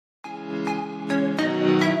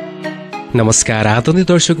नमस्कार आदरणीय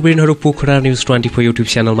दर्शकवृन्दहरू, Pokhara news 24 YouTube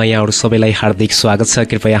च्यानलमा यहाँहरू सबैलाई हार्दिक स्वागत छ।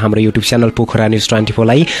 कृपया हाम्रो युट्युब च्यानल पोखरा न्यूज 24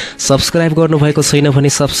 लाई सब्स्क्राइब गर्नुभएको छैन भने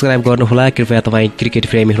सब्स्क्राइब गर्नुहोला। कृपया तपाईँ क्रिकेट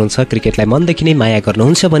प्रेमी हुनुहुन्छ, क्रिकेटलाई मनदेखि नै माया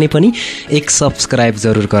गर्नुहुन्छ भने पनि एक सब्स्क्राइब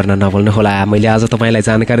जरुर गर्न नभुल्नुहोला। मैले आज तपाईलाई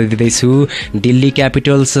जानकारी दिँदैछु Delhi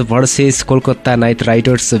capitals versus Kolkata night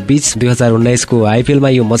Riders बीच 2019 को आइपिएलमा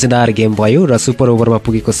यो मजेदार गेम भयो र सुपर ओभरमा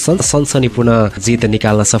पुगेको सनसनीपूर्ण जित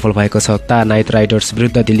निकाल्न सफल भएको छ। नाइट राइडर्स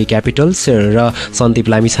विरुद्ध दिल्ली क्यापिटल्स र सन्दीप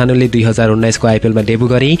लामिछानेले 2019 को आइपिएलमा डेब्यु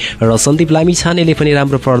गरे र सन्दीप लामिछानेले पनि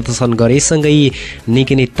राम्रो प्रदर्शन गरे, सँगै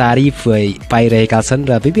निकै नै तारिफ पाइरहेका छन्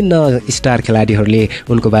र विभिन्न स्टार खेलाडीहरूले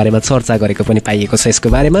उनको बारेमा चर्चा गरेको पनि पाइएको छ। यसको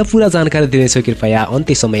बारेमा पूरा जानकारी दिनेछु, कृपया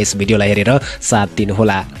अन्त्यसम्म यस भिडियोलाई हेरेर साथ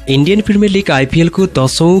दिनुहोला। इन्डियन प्रिमियर लिग आइपिएल को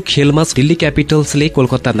 10औं खेलमा दिल्ली क्यापिटल्सले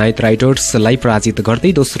कोलकाता नाइट राइडर्सलाई पराजित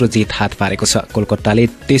गर्दै दोस्रो जित हात पारेको छ। कोलकाताले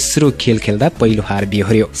तेस्रो खेल खेल्दा पहिलो हार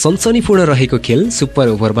बिहोर्यो। सनसनीपूर्ण रहेको खेल सुपर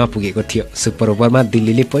ओभरमा पुगेको थियो। सुपर ओभरमा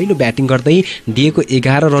दिल्लीले पहिलो ब्याटिङ गर्दै दिएको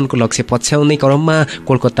 11 रनको लक्ष्य पछ्याउने क्रममा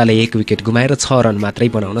कोलकाताले 1 विकेट गुमाएर 6 रन मात्रै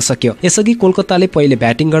बनाउन सक्यो। यसअघि कोलकाताले पहिले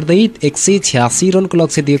ब्याटिङ गर्दै 186 रनको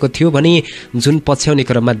लक्ष्य दिएको थियो भने जुन पछ्याउने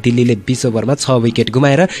क्रममा दिल्लीले 20 ओभरमा 6 विकेट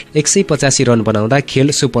गुमाएर 185 रन बनाउँदा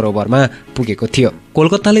खेल सुपर ओभरमा पुगेको थियो।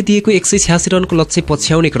 कोलकाताले दिएको 186 रनको लक्ष्य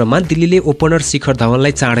पछ्याउने क्रममा दिल्लीले ओपनर शिखर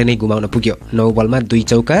धवनलाई चाँडै नै गुमाउन पुग्यो। 9 बलमा 2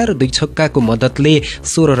 चौका र 2 छक्काको मद्दतले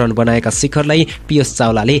 16 रन बनाएका शिखरलाई पीयूष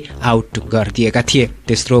चावलाले आउट गरिदिएका थिए।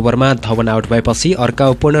 तेस्रो ओभरमा धवन आउट भएपछि अर्का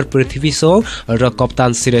ओपनर पृथ्वी शॉ र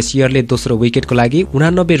कप्तान श्रेयस अय्यरले दोस्रो विकेटको लागि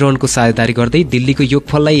 89 रनको साझेदारी गर्दै दिल्लीको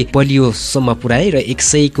योगफललाई बलियोसम्म पुर्याए र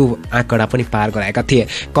 100 को आँकडा पनि पार गराएका थिए।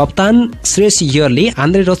 कप्तान श्रेयस अय्यरले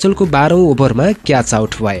आन्द्रे रसलको 12औं ओभरमा क्याच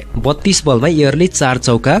आउट भए। 32 बलमा अय्यरले 4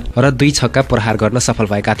 चौका र 2 छक्का प्रहार गर्न सफल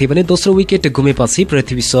भएका थिए भने दोस्रो विकेट गुमेपछि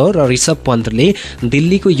पृथ्वी शॉ र ऋषभ पन्तले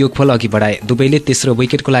दिल्लीको योगफल अघि बढाए। दुवैले तेस्रो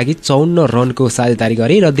विकेटको लागि 54 रनको साझेदारी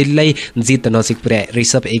गरे र दिल्लीलाई जित नजिक पुर्याए।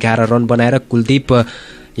 ऋषभ 11 रन बनाएर कुलदीप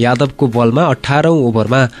यादवको बलमा 18औं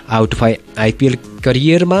ओभरमा आउट भए। आइपिएल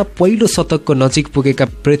करियरमा पहिलो शतकको नजिक पुगेका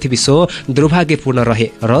पृथ्वी शॉ दुर्भाग्यपूर्ण रहे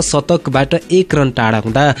र शतकबाट 1 रन टाढा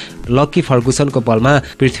हुँदा लकी फर्गुसनको बलमा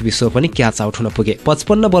पृथ्वी शॉ पनि क्याच आउट हुन पुगे।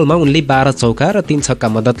 55 बलमा उनले 12 चौका र 3 छक्का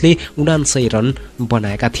मद्दतले 79 रन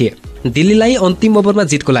बनाएका थिए। दिल्लीलाई अन्तिम ओभरमा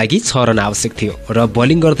जितको लागि 6 रन आवश्यक थियो र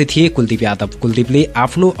बोलिङ गर्दै थिए कुलदीप यादव। कुलदीपले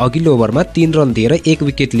आफ्नो अघिल्लो ओभरमा 3 रन दिएर 1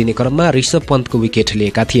 विकेट लिने क्रममा ऋषभ पन्तको विकेट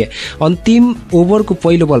लिएका थिए। अन्तिम ओभरको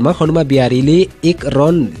पहिलो बलमा हनुमा बिहारीले 1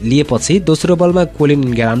 रन लिएपछि दोस्रो बलमा कोलिन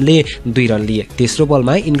इन्ग्रामले 2 रन लिए। तेस्रो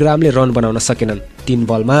बलमा इन्ग्रामले रन बनाउन सकेनन्। 3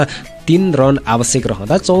 बलमा 3 रन आवश्यक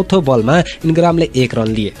रहँदा चौथो बलमा इन्ग्रामले 1 रन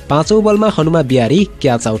लिए। 5औं बलमा हनुमा बिहारी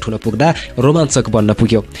क्याच आउट हुन पुग्दा रोमाञ्चक बन्न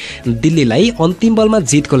पुग्यो। दिल्लीलाई अन्तिम बलमा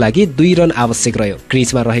जितको लागि 2 रन आवश्यक रह्यो।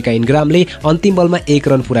 क्रिजमा रहेका इन्ग्रामले अन्तिम बलमा 1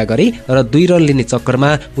 रन पूरा गरे र 2 रन लिने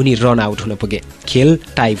चक्करमा उनी रन आउट हुन पुगे। खेल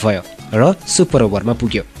टाई भयो र सुपर ओभरमा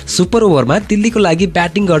पुग्यो। सुपर ओभरमा दिल्लीको लागि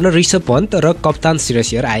ब्याटिङ गर्न ऋषभ पन्त र कप्तान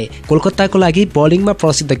श्रेयस अय्यर आए। कोलकाताको लागि बोलिङमा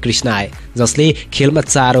प्रसिद्ध कृष्ण आए, जसले खेलमा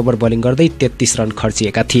 4 ओभर बोलिङ गर्दै 33 रन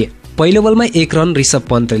खर्चिएका थिए। पहिलो बलमा 1 रन ऋषभ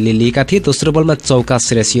पन्तले लिएका थिए। दोस्रो बलमा चौका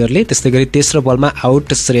श्रेयस अय्यरले, त्यस्तै गरी तेस्रो बलमा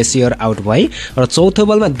आउट श्रेयस अय्यर आउट भए र चौथो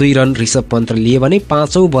बलमा 2 रन ऋषभ पन्तले लिए भने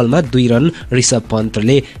 5औं बलमा 2 रन ऋषभ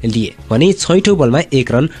पन्तले लिए भने 6औं बलमा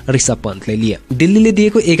 1 रन ऋषभ पन्तले लिए। दिल्लीले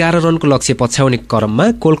दिएको 11 रनको लक्ष्य पछ्याउने क्रममा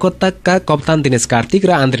कोलकाताका कप्तान दिनेश कार्तिक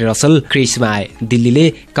र आन्द्रे रसल क्रिजमा आए। दिल्लीले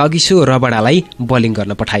कागिसो रबाडालाई बोलिङ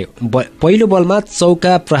गर्न पठायो। पहिलो बलमा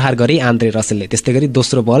चौका प्रहार गरे आन्द्रे रसलले, त्यस्तै गरी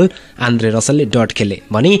दोस्रो बल आन्द्रे रसलले डट खेले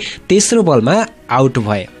भने तेस्रो बलमा आउट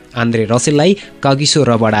भए। आन्द्रे रसेललाई कागिसो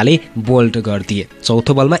रबाडाले बोल्ड गरिदिए।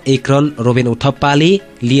 चौथो बलमा 1 रन रोबिन उथप्पाले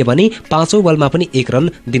लिए भने 5औं बलमा पनि 1 रन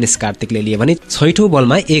दिनेश कार्तिकले लिए भने 6औं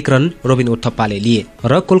बलमा 1 रन रोबिन उथप्पाले लिए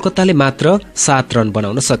र कोलकाताले मात्र 7 रन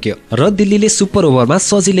बनाउन सक्यो र दिल्लीले सुपर ओभरमा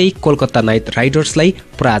सजिलै कोलकाता नाइट राइडर्सलाई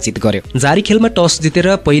पराजित गर्यो। जारी खेलमा टस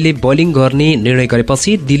जितेर पहिले बोलिङ गर्ने निर्णय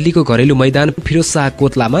गरेपछि दिल्लीको घरेलु मैदान फिरोज शाह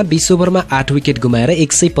कोतलामा 20 ओभरमा 8 विकेट गुमाएर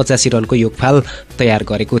 185 रनको योगफल तयार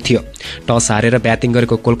गरेको थियो। टस हारेर ब्याटिङ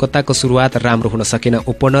गरेको कोलकाताको सुरुवात राम्रो हुन सकेन।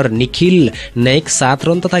 ओपनर निखिल नायक 7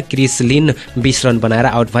 रन तथा क्रिस लिन 20 रन बनाएर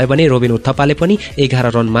आउट भए भने रोबिन उथप्पाले पनि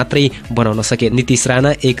 11 रन मात्रै बनाउन सके। नीतिश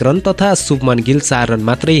राणा 1 रन तथा शुभमन गिल 4 रन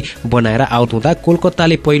मात्रै बनाएर आउट हुँदा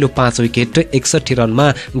कोलकाताले पहिलो 5 विकेट 61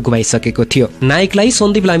 रनमा गुमाइसकेको थियो। नायकलाई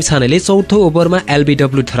सन्दीप लामिछानेले चौथो ओभरमा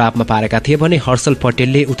एलबीडब्ल्यू धरापमा पारेका थिए भने हर्षल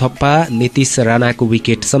पटेलले उथप्पा नीतिश राणाको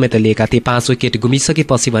विकेट समेत लिएका थिए। 5 विकेट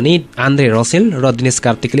गुमिसकेपछि भने आन्द्रे रसेल र दिनेश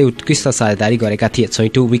कार्तिकले उत्कृष्ट साझेदारी गरेका थिए।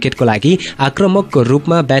 6औं विकेटको लागि आक्रामक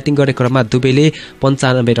रूपमा ब्याटिङ गर्ने क्रममा दुबैले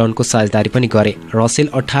 95 रनको साझेदारी पनि गरे। रसेल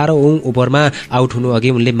 18औं ओभरमा आउट हुनु अघि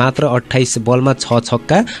उनले मात्र 28 बलमा 6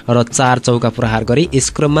 छक्का र 4 चौका प्रहार गरे। यस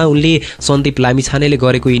क्रममा उनले सन्दीप लामिछानेले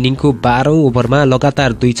गरेको इनिङको 12औं ओभरमा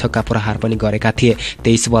लगातार 2 छक्का प्रहार पनि गरेका थिए।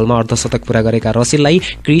 23 बलमा अर्धशतक पूरा गरेका रसेललाई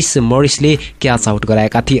क्रिस मरिसले क्याच आउट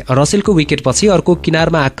गराएका थिए। रसेलको विकेटपछि अर्को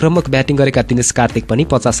किनारमा आक्रामक ब्याटिङ गरेका दिनेश कार्तिक पनि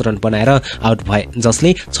 50 रन बनाएर आउट भए,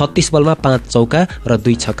 जसले 36 बलमा 5 चौका र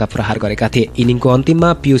 2 छक्का प्रहार गरेका थिए। इनिङको अन्तिममा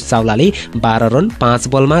पीयूष चावलाले 12 रन 5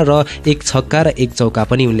 बलमा र 1 छक्का र 1 चौका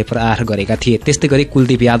पनि उनले प्रहार गरेका थिए। त्यस्तै गरी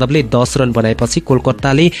कुलदीप यादवले 10 रन बनाएपछि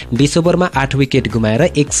कोलकाताले 20 ओभरमा 8 विकेट गुमाएर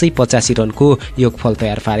 185 रनको योगफल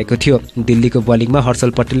तयार पारेको थियो। दिल्लीको बलिङमा हर्षल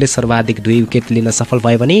पटेलले सर्वाधिक 2 विकेट लिन सफल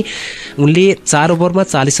भए भने उनले 4 ओभरमा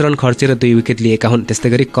 40 रन खर्चेर 2 विकेट लिएका हुन्। त्यस्तै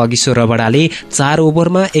गरी कगिसो रबडाले 4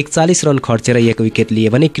 ओभरमा 41 रन खर्चेर 1 विकेट लिए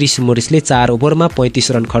भने क्रिस मोरिसले 4 ओभरमा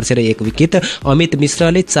 35 रन खर्चेर 1 विकेट, अमित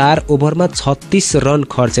मिश्रले 4 ओभरमा 36 रन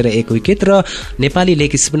खर्चेर 1 विकेट र नेपाली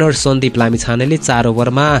लेग स्पिनर सन्दीप लामिछानेले 4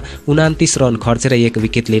 ओभरमा 29 रन खर्चेर 1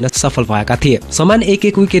 विकेट लिन सफल भएका थिए। समान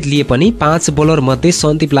 1-1 विकेट लिए पनि 5 बोलर मध्ये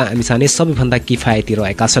सन्दीप लामिछाने सबैभन्दा किफायती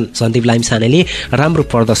रहेका छन्। सन्दीप लामिछानेले राम्रो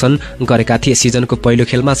प्रदर्शन गरेका थिए। सिजनको पहिलो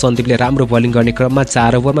खेलमा सन्दीपले राम्रो बोलिङ गर्ने क्रममा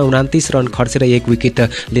 4 ओभरमा 29 रन खर्चेर 1 विकेट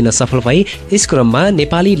लिन सफल भए। यस क्रममा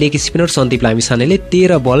नेपाली लेग स्पिनर सन्दीप लामिछानेले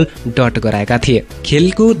 13 बल डट गराएका थिए।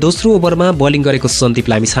 खेलको दोस्रो ओभरमा बोलिङ गरेको सन्दीप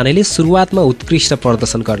लामिछानेले सुरुवातमा उत्कृष्ट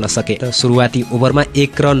प्रदर्शन गर्न सके। सुरुवाती ओभरमा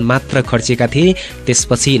 1 रन मात्र खर्चेका थिए।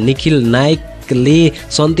 त्यसपछि निखिल नायकले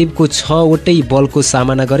सन्दीपको 6वटै बलको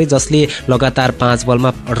सामना गरे, जसले लगातार 5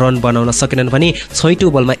 बलमा रन बनाउन सकेनन् भने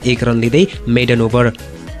 6औं बलमा 1 रन लिँदै मेडन ओभर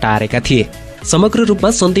टारेका थिए। समग्र रूपमा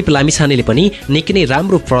सन्दीप लामिछानेले पनि निकै नै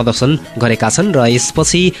राम्रो प्रदर्शन गरेका छन् र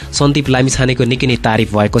यसपछि सन्दीप लामिछानेको निकै नै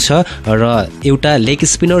तारिफ भएको छ र एउटा लेग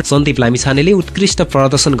स्पिनर सन्दीप लामिछानेले उत्कृष्ट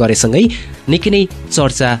प्रदर्शन गरेसँगै निकै नै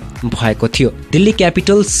चर्चा भएको थियो। दिल्ली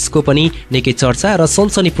क्यापिटल्सको पनि निकै चर्चा र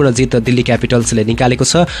सनसनीपूर्ण जित दिल्ली क्यापिटल्सले निकालेको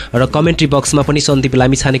छ र कमेन्ट्री बक्समा पनि सन्दीप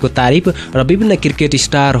लामिछानेको तारिफ र विभिन्न क्रिकेट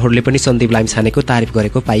स्टारहरूले पनि सन्दीप लामिछानेको तारिफ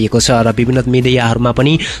गरेको पाइएको छ र विभिन्न मिडियाहरूमा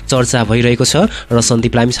पनि चर्चा भइरहेको छ र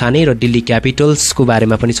सन्दीप लामिछाने र दिल्ली क्यापिटल्सको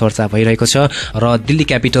बारेमा पनि चर्चा भइरहेको छ र दिल्ली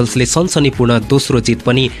क्यापिटल्सले सनसनीपूर्ण दोस्रो जित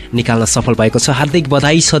पनि निकाल्न सफल भएको छ। हार्दिक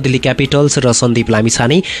बधाई छ दिल्ली क्यापिटल्स र सन्दीप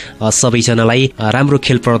लामिछाने सबैजनालाई राम्रो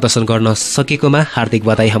खेल प्रदर्शन गर्न सकेकोमा हार्दिक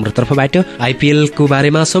बधाई हाम्रो तर्फबाट। आइपीएलको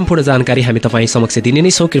बारेमा सम्पूर्ण जानकारी हामी तपाईँ समक्ष दिने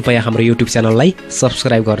नै छौँ। कृपया हाम्रो युट्युब च्यानललाई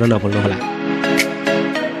सब्स्क्राइब गर्न नभुल्नुहोला।